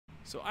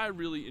So I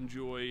really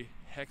enjoy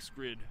hex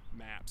grid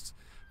maps.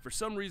 For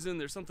some reason,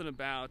 there's something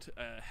about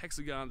a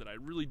hexagon that I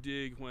really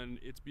dig when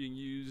it's being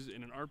used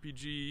in an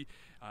RPG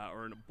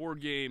or in a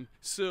board game.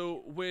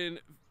 So when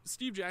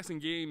Steve Jackson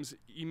Games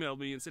emailed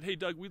me and said, "Hey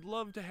Doug, we'd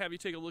love to have you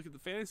take a look at the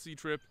fantasy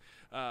trip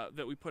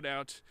that we put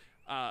out,"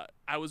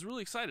 I was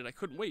really excited. I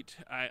couldn't wait.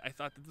 I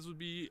thought that this would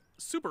be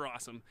super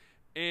awesome.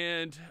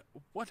 And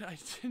what I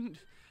didn't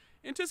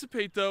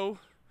anticipate, though,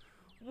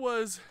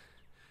 was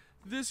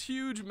this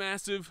huge,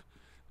 massive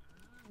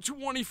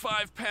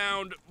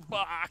 25-pound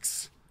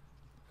box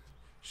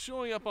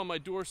showing up on my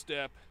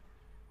doorstep.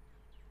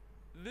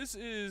 This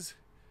is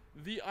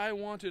the I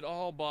Want It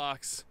All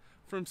box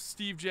from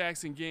Steve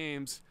Jackson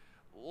Games.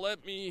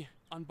 Let me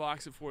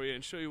unbox it for you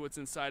and show you what's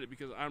inside it,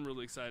 because I'm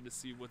really excited to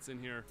see what's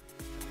in here.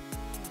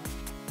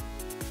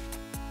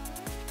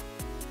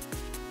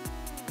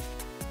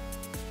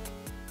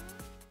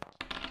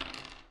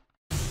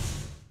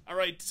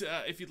 Alright,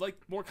 if you'd like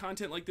more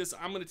content like this,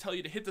 I'm going to tell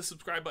you to hit the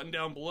subscribe button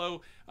down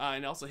below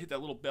and also hit that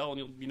little bell and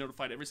you'll be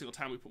notified every single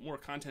time we put more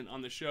content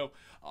on the show.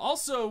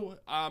 Also,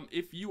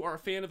 if you are a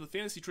fan of the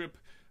Fantasy Trip,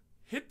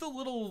 hit the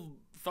little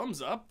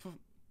thumbs up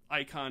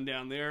icon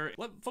down there.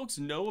 Let folks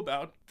know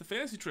about the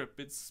Fantasy Trip.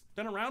 It's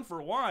been around for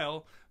a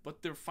while,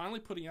 but they're finally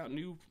putting out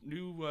new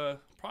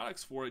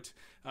products for it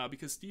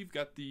because Steve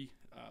got the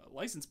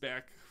license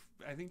back,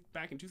 I think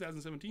back in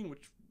 2017,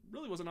 which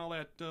really wasn't all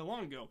that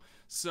long ago.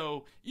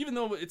 So even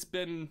though it's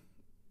been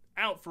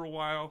out for a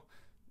while,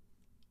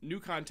 new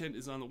content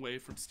is on the way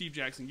from Steve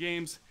Jackson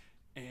Games,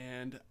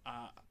 and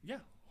yeah,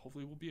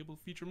 hopefully we'll be able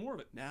to feature more of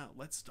it. Now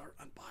let's start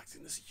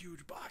unboxing this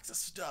huge box of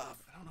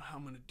stuff. I don't know how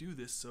I'm gonna do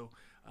this, so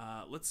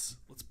let's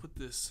put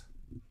this.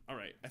 All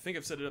right, I think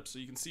I've set it up so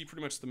you can see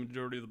pretty much the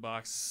majority of the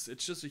box.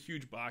 It's just a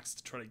huge box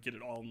to try to get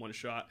it all in one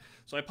shot.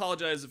 So I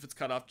apologize if it's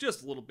cut off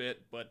just a little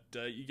bit, but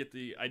you get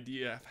the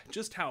idea of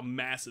just how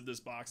massive this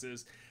box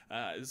is.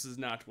 This is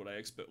not what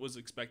I was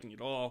expecting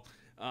at all.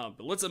 But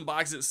let's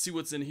unbox it, see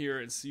what's in here,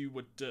 and see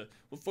what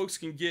folks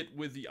can get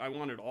with the I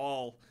Want It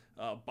All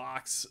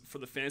box for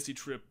the Fantasy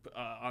Trip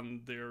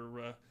on their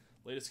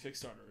latest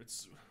Kickstarter.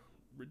 It's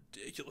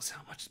ridiculous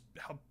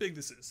how big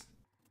this is.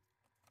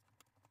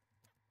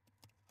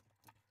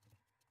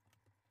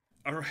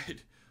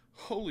 Alright,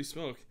 holy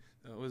smoke,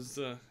 that was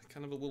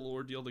kind of a little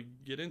ordeal to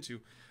get into.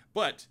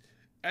 But,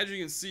 as you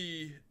can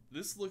see,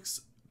 this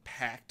looks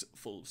packed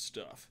full of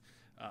stuff.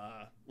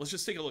 Let's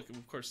just take a look.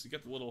 Of course, you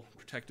got the little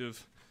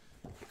protective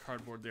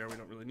cardboard there we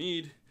don't really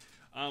need.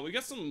 We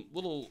got some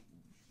little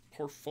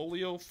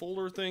portfolio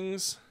folder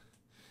things.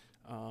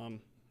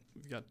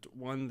 We've got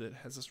one that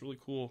has this really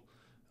cool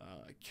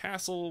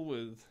castle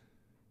with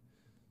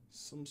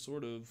some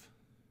sort of,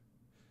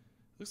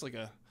 looks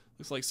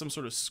like some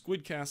sort of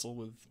squid castle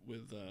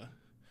with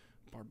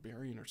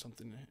barbarian or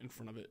something in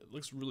front of it. It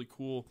looks really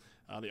cool.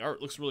 The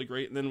art looks really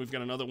great. And then we've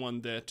got another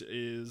one that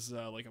is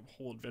like a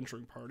whole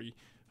adventuring party.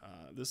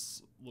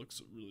 This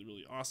looks really,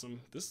 really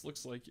awesome. This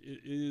looks like it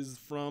is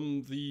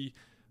from the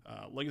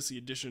Legacy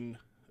Edition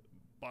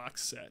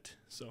box set.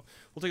 So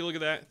we'll take a look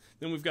at that.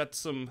 Then we've got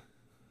some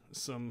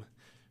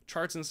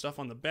charts and stuff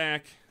on the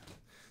back.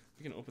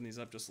 We can open these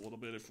up just a little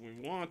bit if we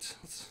want.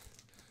 Let's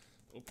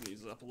open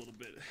these up a little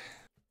bit.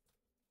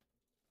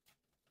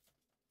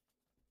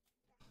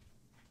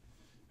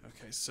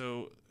 Okay,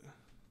 so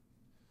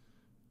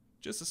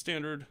just a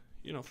standard,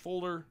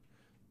 folder,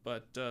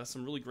 but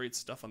some really great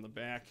stuff on the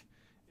back,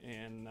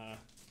 and I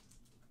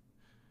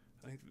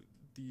think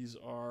these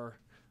are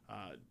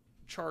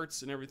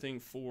charts and everything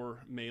for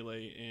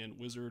Melee and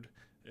Wizard,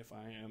 if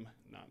I am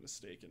not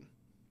mistaken.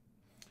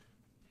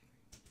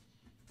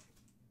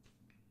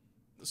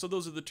 So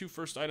those are the two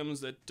first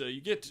items that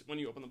you get when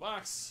you open the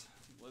box.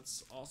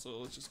 Let's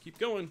just keep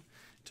going.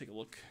 Take a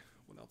look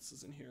what else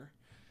is in here.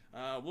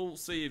 We'll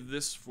save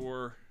this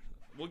for,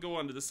 we'll go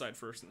on to this side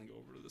first and then go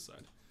over to this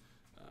side.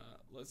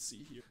 Let's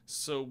see here.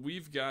 So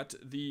we've got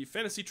the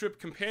Fantasy Trip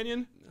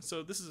Companion.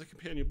 So this is a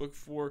companion book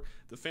for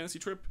the Fantasy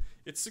Trip.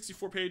 It's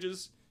 64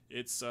 pages.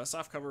 It's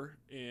soft cover,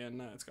 and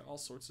it's got all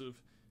sorts of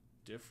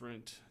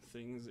different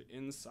things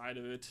inside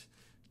of it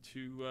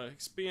to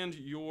expand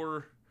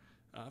your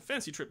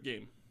Fantasy Trip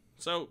game.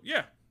 So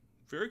yeah,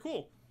 very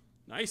cool.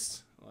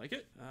 Nice. I like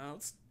it.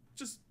 Let's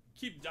just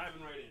keep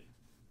diving right in.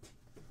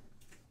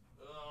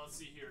 Let's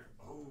see here.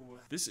 Oh,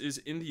 this is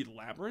in the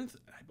Labyrinth.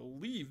 I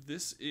believe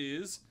this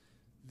is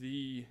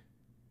the...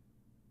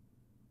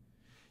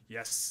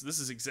 Yes, this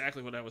is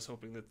exactly what I was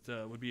hoping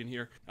that would be in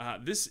here.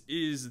 This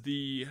is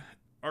the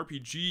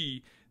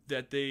RPG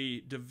that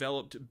they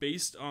developed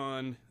based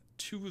on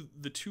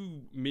the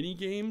two mini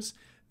games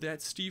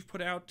that Steve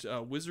put out,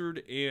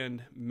 Wizard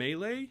and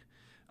Melee.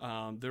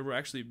 There were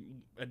actually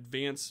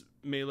Advanced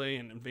Melee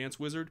and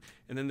Advanced Wizard,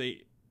 and then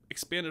they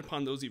expanded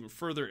upon those even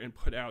further and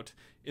put out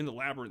In the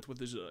Labyrinth,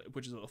 which is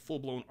a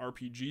full-blown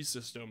RPG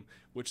system,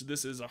 which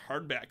this is a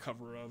hardback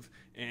cover of,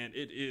 and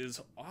it is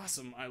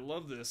awesome. I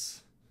love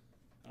this.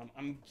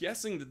 I'm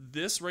guessing that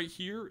this right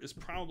here is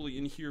probably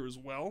in here as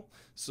well.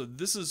 So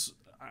this is,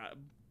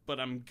 but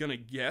I'm gonna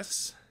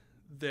guess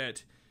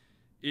that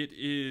it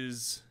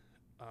is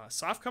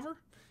soft cover,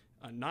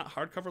 not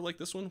hardcover like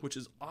this one, which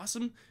is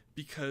awesome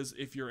because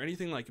if you're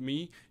anything like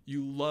me,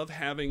 you love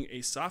having a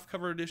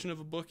softcover edition of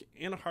a book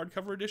and a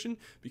hardcover edition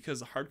because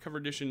the hardcover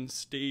edition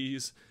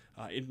stays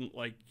in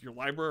like your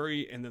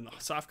library, and then the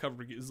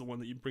softcover is the one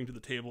that you bring to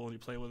the table and you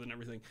play with and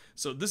everything.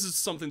 So this is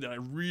something that I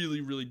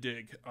really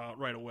dig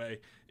right away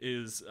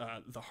is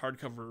the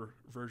hardcover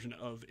version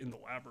of In the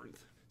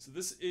Labyrinth. So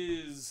this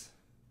is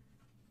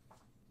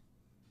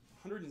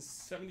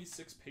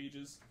 176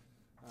 pages.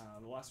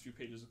 The last few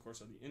pages, of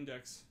course, are the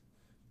index,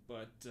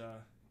 but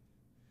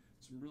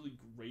some really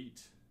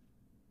great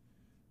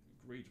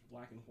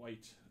black and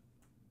white,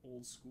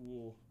 old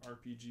school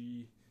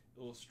RPG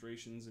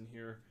illustrations in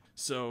here.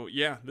 So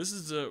yeah, this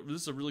is a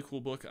really cool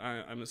book.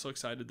 I'm so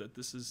excited that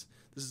this is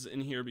in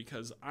here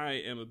because I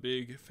am a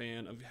big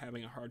fan of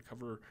having a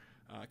hardcover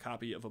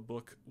copy of a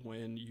book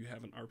when you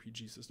have an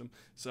RPG system.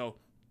 So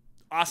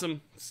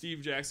awesome,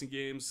 Steve Jackson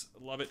Games,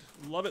 love it.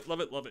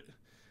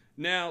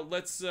 Now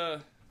let's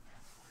just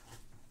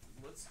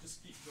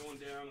keep going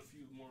down a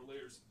few more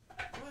layers.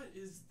 What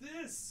is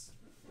this?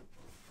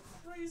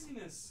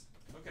 Craziness.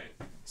 Okay,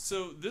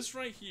 so this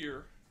right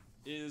here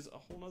is a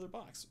whole nother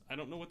box. I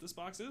don't know what this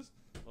box is.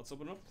 Let's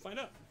open it up and find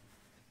out.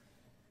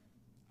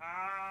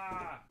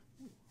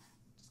 Ooh,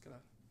 just got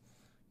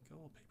a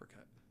little paper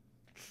cut.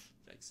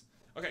 Thanks.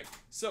 Okay,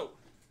 so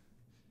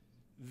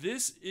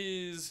this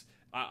is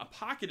a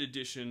pocket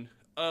edition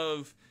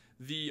of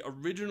the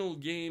original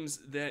games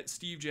that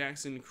Steve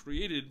Jackson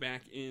created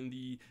back in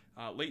the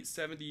late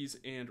 70s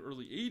and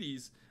early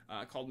 80s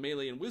called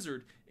Melee and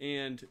Wizard.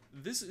 And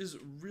this is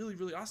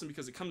really awesome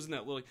because it comes in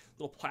that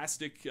little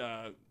plastic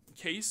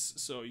case,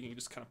 so you can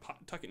just kind of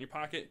tuck it in your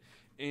pocket.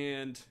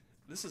 And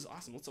this is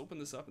awesome. Let's open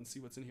this up and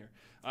see what's in here.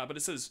 But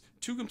it says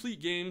 2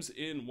 complete games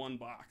in 1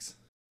 box.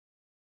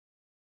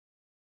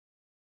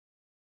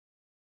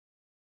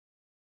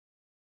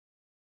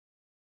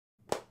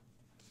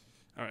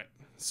 All right,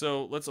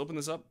 so let's open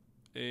this up,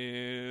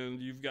 and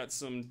you've got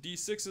some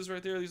D6s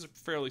right there. These are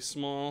fairly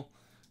small,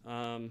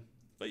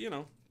 but you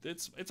know,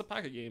 it's a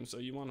pocket game, so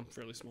you want them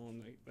fairly small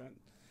and like that.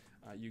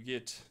 You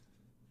get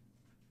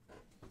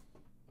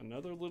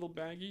another little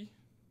baggie.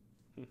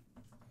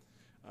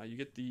 You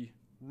get the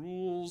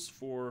rules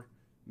for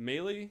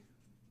Melee.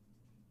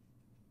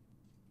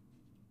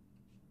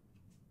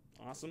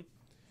 Awesome.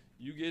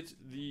 You get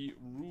the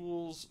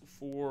rules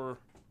for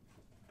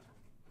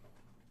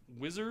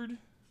Wizard.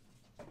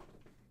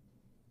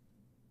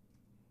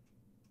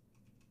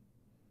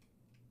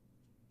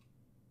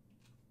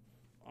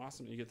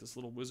 Awesome. You get this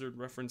little Wizard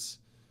reference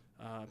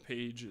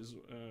page, is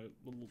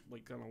little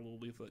like kind of a little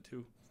leaflet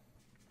too.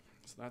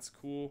 So that's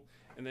cool.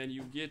 And then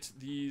you get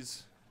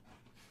these.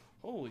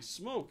 Holy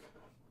smoke!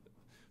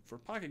 For a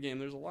pocket game,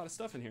 there's a lot of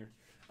stuff in here.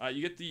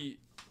 You get the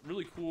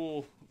really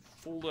cool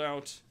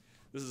fold-out.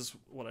 This is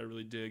what I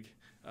really dig.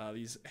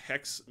 These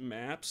hex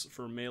maps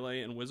for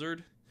Melee and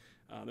Wizard.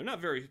 They're not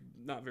very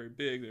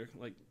big. They're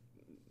like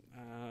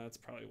it's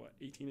probably what,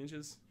 18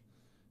 inches,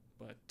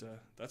 but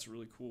that's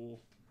really cool.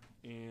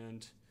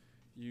 And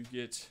you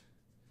get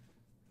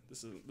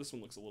this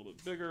one looks a little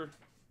bit bigger.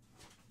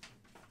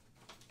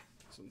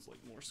 This one's like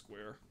more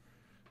square,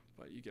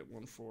 but you get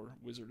one for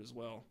Wizard as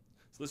well.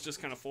 So this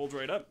just kind of folds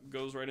right up,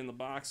 goes right in the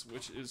box,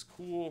 which is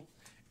cool.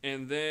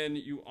 And then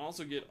you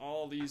also get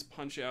all these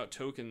punch-out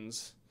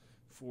tokens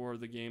for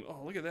the game.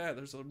 Oh, look at that.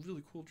 There's a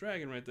really cool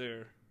dragon right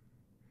there.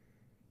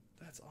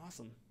 That's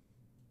awesome.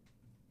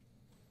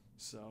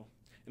 So,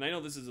 and I know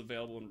this is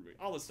available in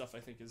all this stuff I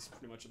think is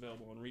pretty much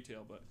available in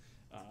retail, but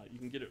you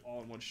can get it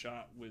all in one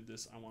shot with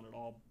this I Want It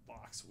All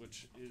box,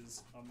 which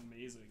is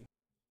amazing.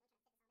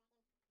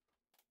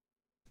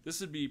 This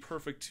would be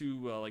perfect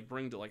to like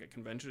bring to like a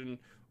convention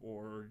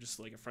or just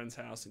like a friend's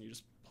house, and you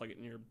just plug it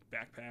in your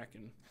backpack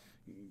and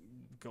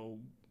go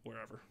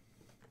wherever.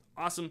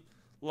 Awesome,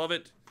 love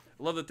it.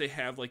 I love that they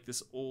have like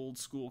this old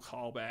school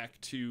callback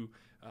to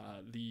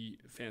the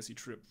fantasy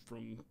trip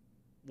from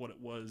what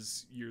it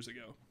was years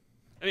ago.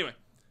 Anyway,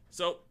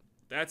 so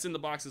that's in the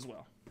box as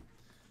well.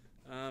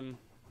 I'm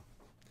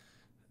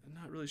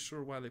not really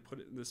sure why they put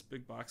it in this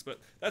big box, but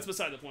that's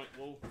beside the point.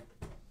 We'll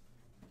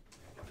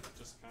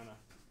just kind of,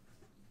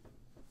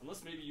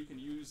 unless maybe you can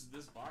use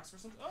this box for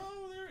something.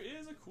 Oh, there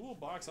is a cool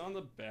box on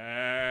the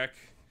back.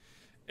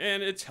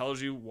 And it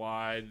tells you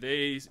why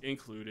they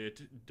include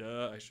it.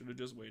 Duh, I should have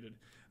just waited.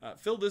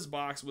 Fill this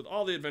box with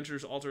all the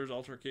adventures, altars,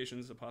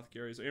 altercations,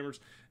 apothecaries, amers.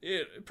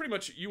 Pretty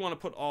much, you want to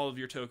put all of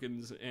your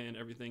tokens and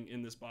everything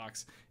in this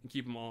box and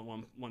keep them all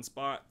in one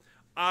spot.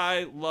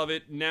 I love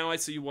it. Now I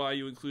see why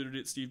you included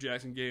it, Steve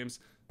Jackson Games.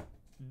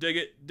 Dig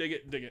it, dig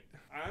it, dig it.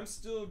 I'm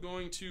still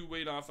going to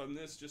wait off on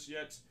this just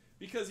yet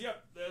because,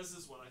 yep, this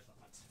is what I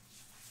thought.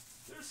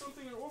 There's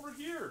something over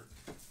here.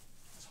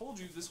 I told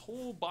you this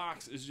whole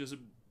box is just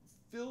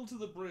filled to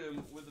the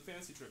brim with the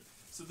fantasy trip.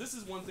 So this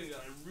is one thing that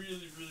I really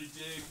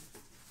dig.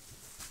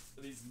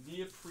 These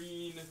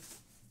neoprene.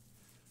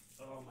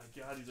 Oh my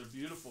god, these are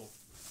beautiful.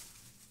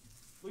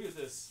 Look at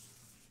this.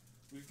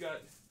 We've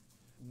got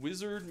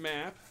Wizard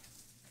map.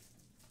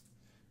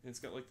 And it's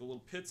got like the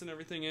little pits and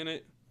everything in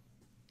it.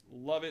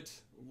 Love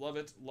it, love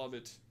it, love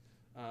it.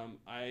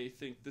 I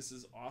think this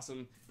is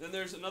awesome. Then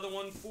there's another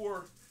one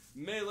for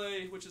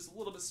Melee, which is a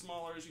little bit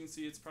smaller. As you can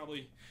see, it's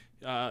probably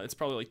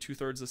like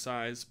 2/3 the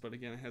size, but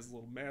again, it has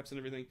little maps and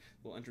everything,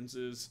 little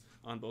entrances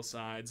on both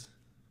sides.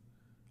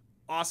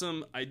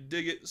 Awesome. I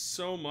dig it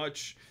so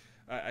much.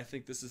 I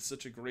think this is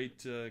such a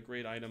great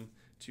item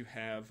to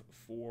have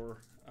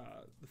for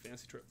the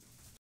fantasy trip.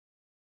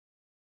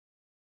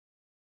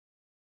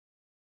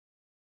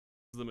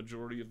 The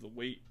majority of the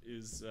weight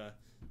is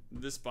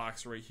this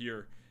box right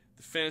here,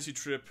 the Fantasy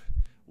Trip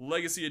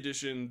Legacy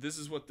Edition. This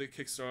is what the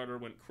Kickstarter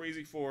went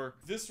crazy for.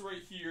 This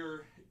right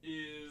here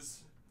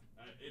is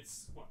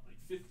it's what, like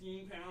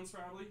 15 pounds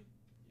probably?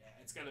 Yeah,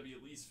 it's got to be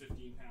at least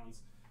 15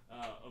 pounds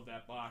of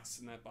that box,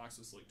 and that box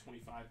was like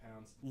 25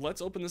 pounds.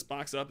 Let's open this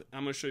box up.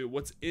 I'm going to show you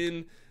what's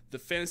in the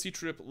Fantasy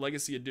Trip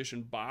Legacy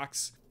Edition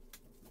box.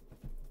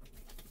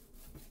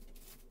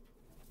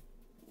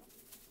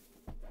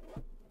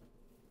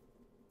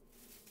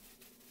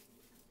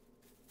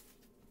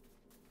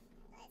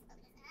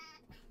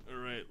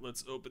 Alright,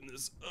 let's open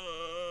this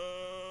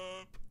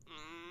up.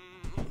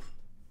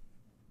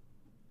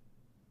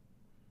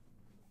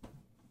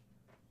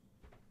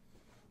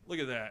 Look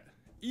at that.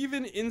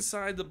 Even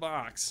inside the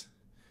box,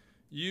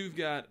 you've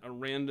got a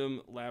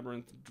random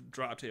labyrinth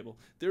drop table.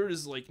 There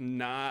is like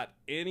not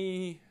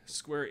any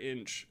square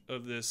inch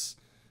of this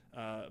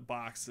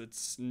box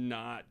that's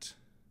not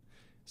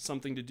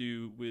something to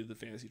do with the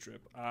fantasy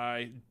trip.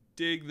 I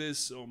dig this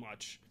so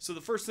much. So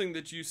the first thing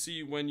that you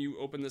see when you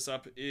open this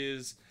up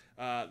is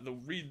the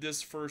read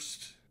this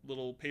first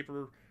little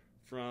paper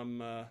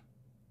from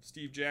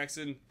Steve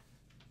Jackson.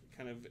 It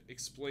kind of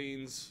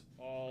explains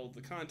all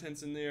the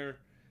contents in there.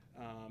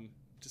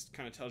 Just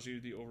kind of tells you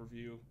the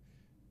overview.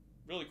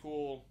 Really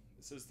cool.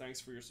 It says thanks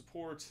for your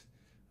support.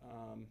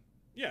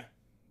 Yeah,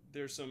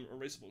 there's some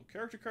erasable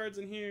character cards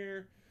in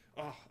here.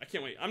 Oh, I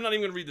can't wait. I'm not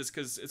even gonna read this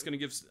because it's gonna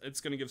give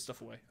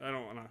stuff away. I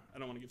don't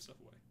wanna give stuff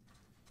away.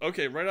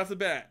 Okay, right off the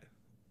bat,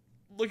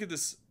 look at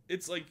this.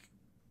 It's like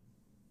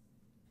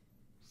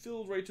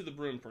filled right to the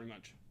brim, pretty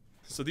much.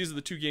 So these are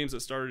the two games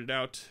that started it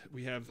out.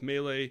 We have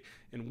Melee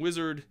and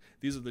Wizard.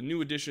 These are the new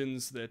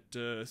additions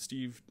that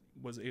Steve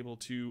was able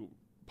to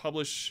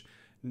publish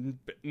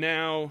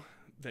now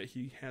that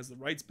he has the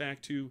rights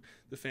back to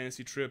the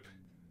fantasy trip.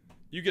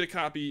 You get a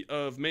copy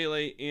of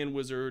Melee and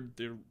Wizard,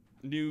 their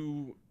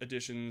new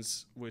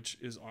additions, which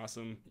is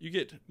awesome. You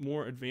get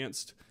more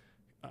advanced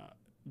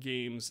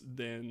games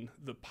than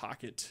the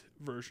pocket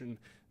version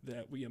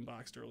that we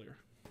unboxed earlier.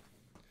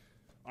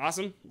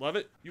 Awesome, love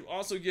it. You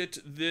also get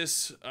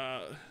this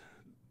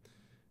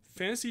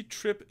Fantasy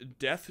Trip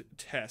Death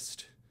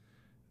Test.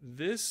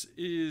 This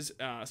is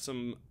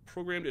some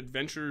programmed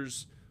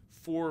adventures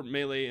for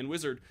Melee and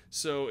Wizard.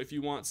 So if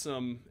you want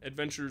some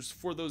adventures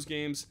for those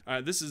games,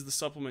 this is the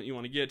supplement you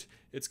want to get.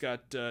 It's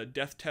got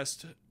Death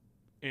Test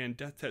and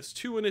Death Test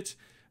 2 in it.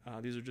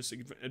 These are just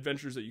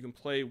adventures that you can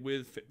play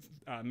with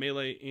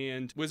Melee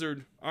and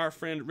Wizard. Our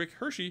friend Rick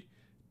Hershey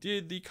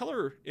did the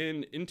color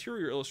and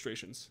interior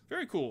illustrations.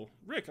 Very cool.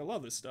 Rick, I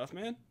love this stuff,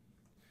 man.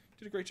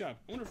 Did a great job.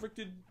 I wonder if Rick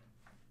did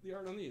the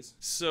art on these.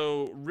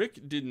 So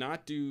Rick did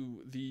not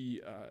do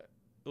the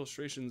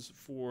illustrations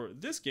for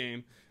this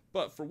game,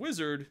 but for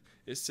Wizard,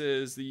 it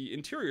says the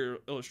interior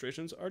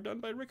illustrations are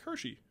done by Rick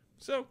Hershey.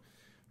 So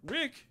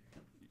Rick,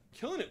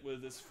 killing it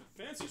with this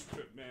fancy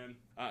trip, man.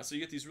 So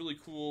you get these really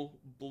cool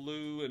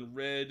blue and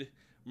red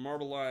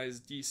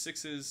marbleized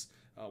D6s,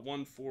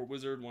 one for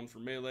Wizard, one for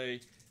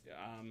Melee.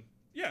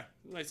 Yeah,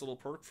 nice little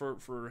perk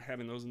for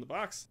having those in the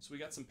box. So we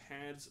got some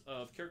pads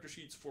of character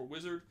sheets for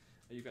Wizard.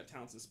 You've got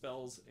talents and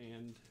spells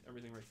and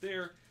everything right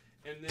there.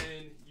 And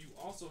then you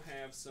also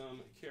have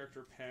some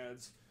character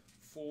pads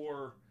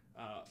for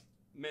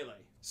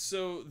Melee.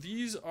 So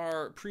these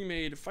are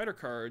pre-made fighter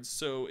cards.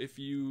 So if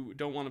you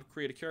don't want to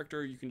create a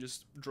character, you can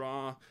just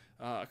draw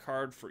a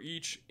card for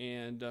each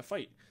and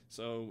fight.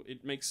 So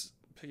it makes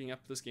picking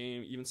up this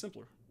game even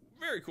simpler.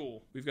 Very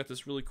cool. We've got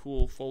this really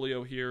cool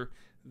folio here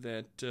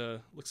that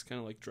looks kind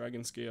of like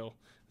dragon scale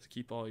to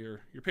keep all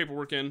your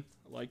paperwork in.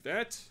 I like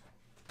that.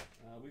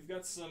 We've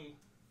got some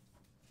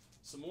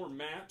more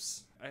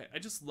maps. I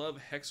just love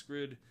hex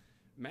grid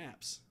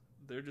maps.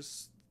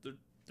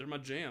 They're my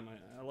jam.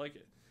 I like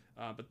it.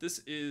 But this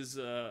is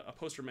a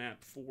poster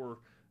map for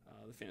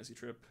the fantasy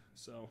trip.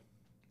 So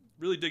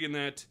really digging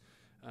that.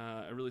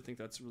 I really think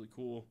that's really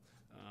cool.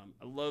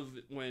 I love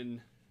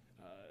when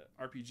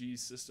RPG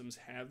systems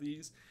have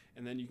these,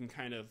 and then you can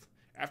kind of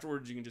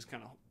afterwards you can just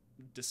kind of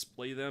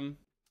display them.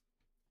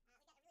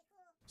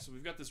 So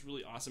we've got this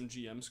really awesome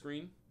GM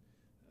screen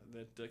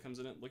that comes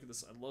in it. Look at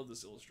this. I love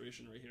this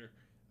illustration right here.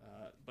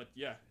 But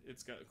yeah,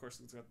 it's got, of course,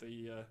 it's got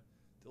the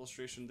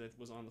illustration that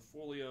was on the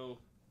folio.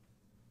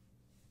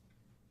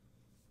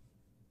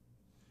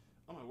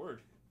 Oh my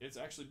word, it's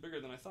actually bigger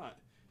than I thought.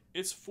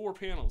 It's 4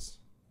 panels.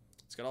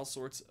 It's got all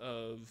sorts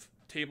of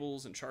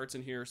tables and charts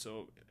in here,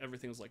 so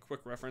everything's like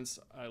quick reference.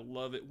 I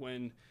love it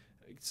when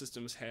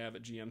systems have a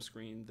GM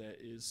screen that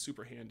is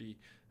super handy,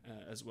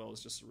 as well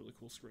as just a really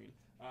cool screen.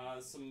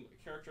 Some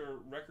character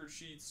record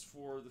sheets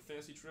for the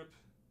fantasy trip.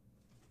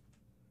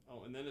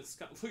 Oh, and then it's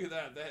got, look at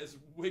that. That is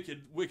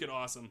wicked, wicked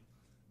awesome.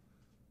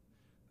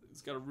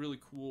 It's got a really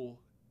cool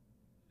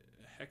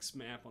hex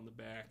map on the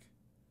back,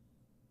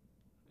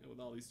 and with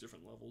all these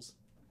different levels.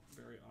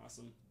 Very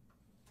awesome.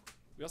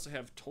 We also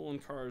have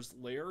Tolonkar's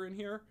Lair in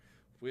here,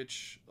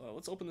 which,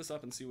 let's open this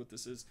up and see what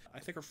this is. I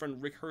think our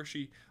friend Rick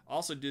Hershey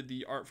also did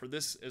the art for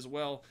this as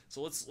well.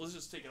 So let's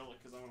just take a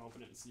look, because I want to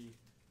open it and see.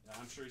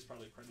 I'm sure he's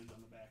probably credited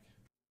on the back.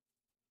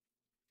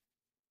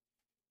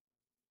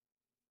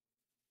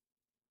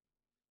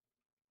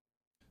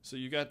 So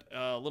you got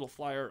a little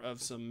flyer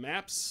of some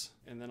maps,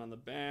 and then on the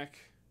back,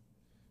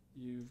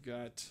 you've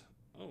got,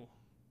 oh,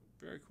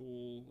 very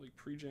cool, like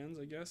pre-gens,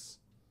 I guess.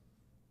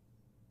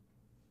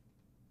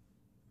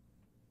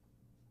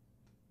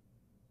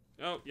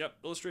 Oh, yep,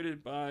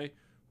 illustrated by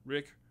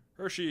Rick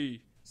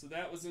Hershey. So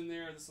that was in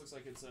there. This looks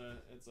like it's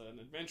an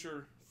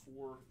adventure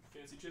for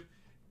Fantasy Trip.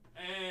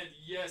 And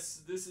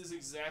yes, this is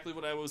exactly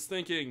what I was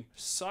thinking.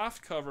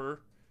 Soft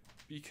cover,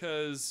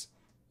 because,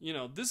 you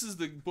know, this is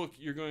the book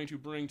you're going to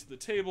bring to the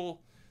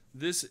table.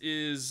 This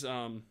is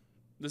the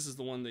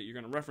one that you're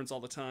going to reference all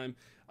the time.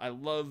 I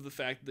love the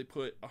fact that they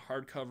put a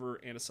hardcover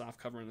and a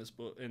soft cover in this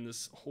book, in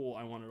this whole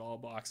I Want It All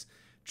box,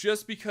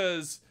 just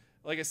because,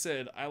 like I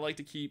said, I like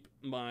to keep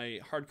my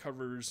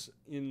hardcovers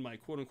in my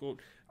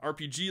quote-unquote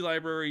RPG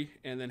library,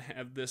 and then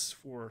have this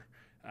for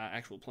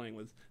actual playing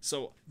with.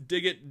 So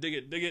dig it, dig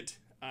it, dig it.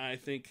 I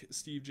think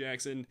Steve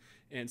Jackson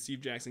and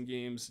Steve Jackson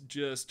Games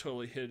just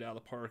totally hit it out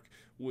of the park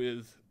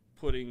with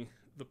putting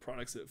the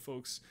products that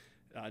folks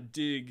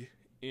dig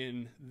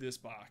in this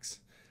box.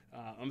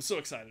 I'm so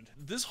excited.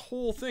 This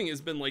whole thing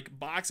has been like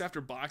box after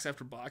box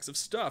after box of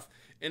stuff,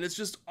 and it's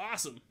just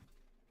awesome.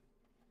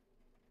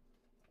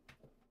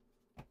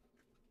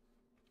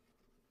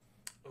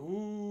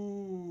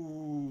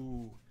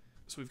 Ooh.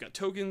 So we've got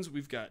tokens,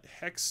 we've got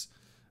hex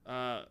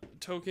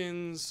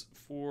tokens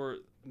for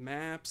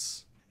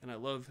maps, and I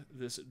love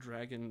this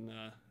dragon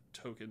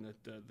token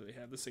that they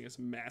have. This thing is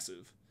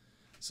massive.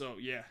 So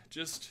yeah,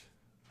 just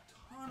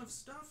a ton of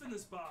stuff in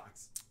this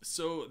box.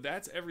 So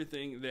that's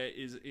everything that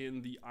is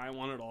in the I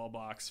Want It All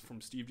box from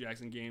Steve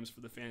Jackson Games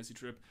for the Fantasy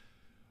Trip.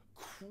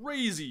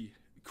 Crazy,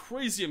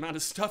 crazy amount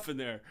of stuff in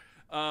there.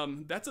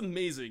 That's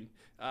amazing.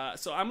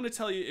 So I'm going to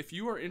tell you, if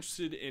you are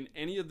interested in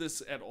any of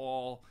this at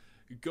all,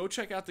 go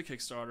check out the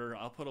Kickstarter.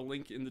 I'll put a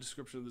link in the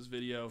description of this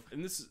video.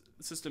 And this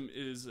system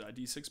is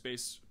D6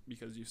 based,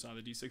 because you saw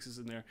the D6s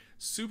in there.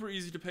 Super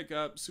easy to pick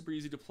up, super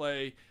easy to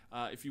play.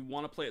 If you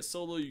want to play it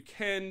solo, you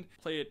can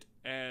play it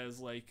as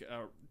like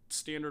a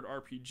standard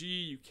RPG.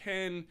 You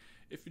can,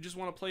 if you just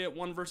want to play it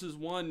 1 versus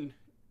 1,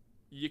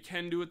 you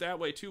can do it that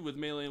way too with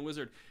Melee and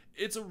Wizard.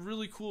 It's a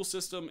really cool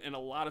system, and a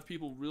lot of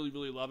people really,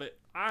 really love it.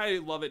 I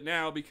love it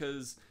now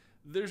because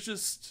there's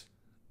just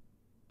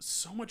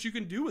so much you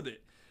can do with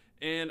it.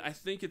 And I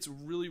think it's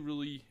really,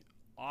 really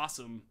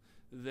awesome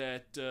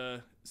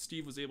that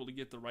Steve was able to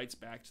get the rights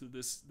back to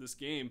this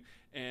game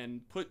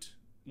and put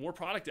more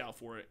product out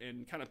for it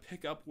and kind of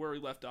pick up where he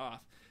left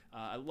off.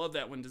 I love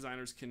that when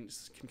designers can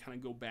kind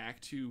of go back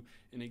to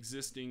an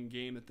existing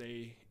game that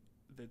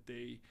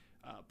they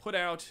put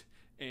out.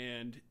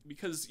 And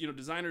because, you know,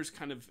 designers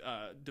kind of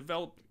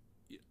develop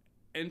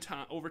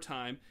over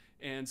time,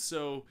 and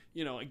so,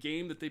 you know, a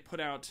game that they put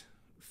out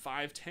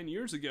 5-10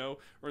 years ago,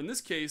 or in this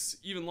case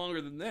even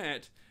longer than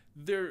that,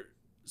 they're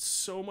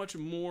so much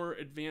more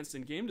advanced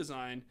in game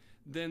design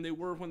than they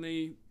were when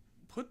they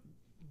put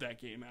that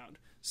game out.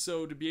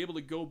 So to be able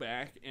to go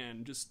back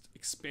and just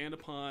expand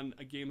upon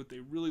a game that they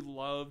really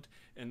loved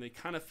and they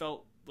kind of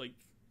felt like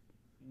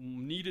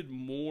needed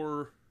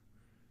more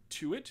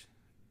to it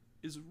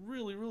is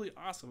really, really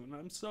awesome, and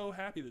I'm so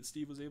happy that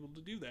Steve was able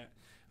to do that.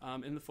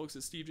 And the folks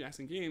at Steve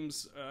Jackson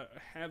Games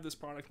have this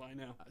product line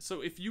now.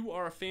 So if you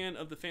are a fan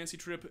of the Fantasy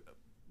Trip,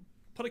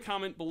 put a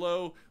comment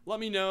below. Let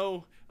me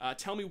know.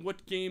 Tell me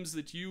what games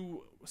that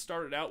you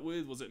started out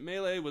with. Was it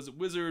Melee? Was it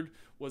Wizard?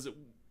 Was it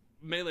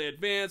Melee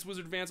Advance,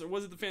 Wizard Advance, or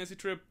was it the Fantasy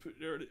Trip?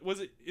 Or was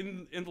it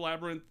in the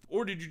Labyrinth?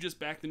 Or did you just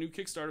back the new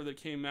Kickstarter that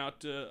came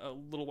out a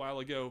little while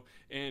ago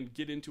and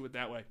get into it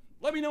that way?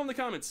 Let me know in the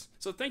comments.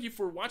 So thank you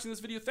for watching this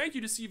video. Thank you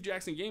to Steve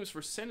Jackson Games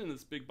for sending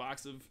this big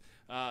box of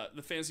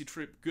the Fantasy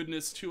Trip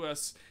goodness to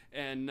us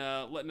and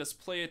letting us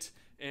play it.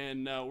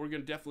 And we're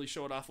going to definitely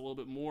show it off a little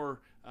bit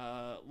more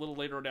a little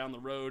later down the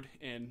road.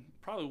 And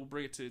probably we'll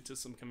bring it to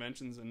some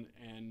conventions,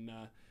 and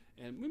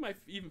we might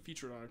even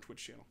feature it on our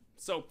Twitch channel.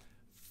 So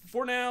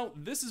for now,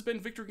 this has been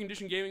Victory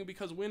Condition Gaming,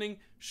 because winning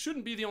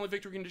shouldn't be the only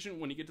victory condition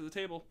when you get to the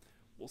table.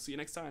 We'll see you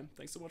next time.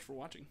 Thanks so much for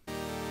watching.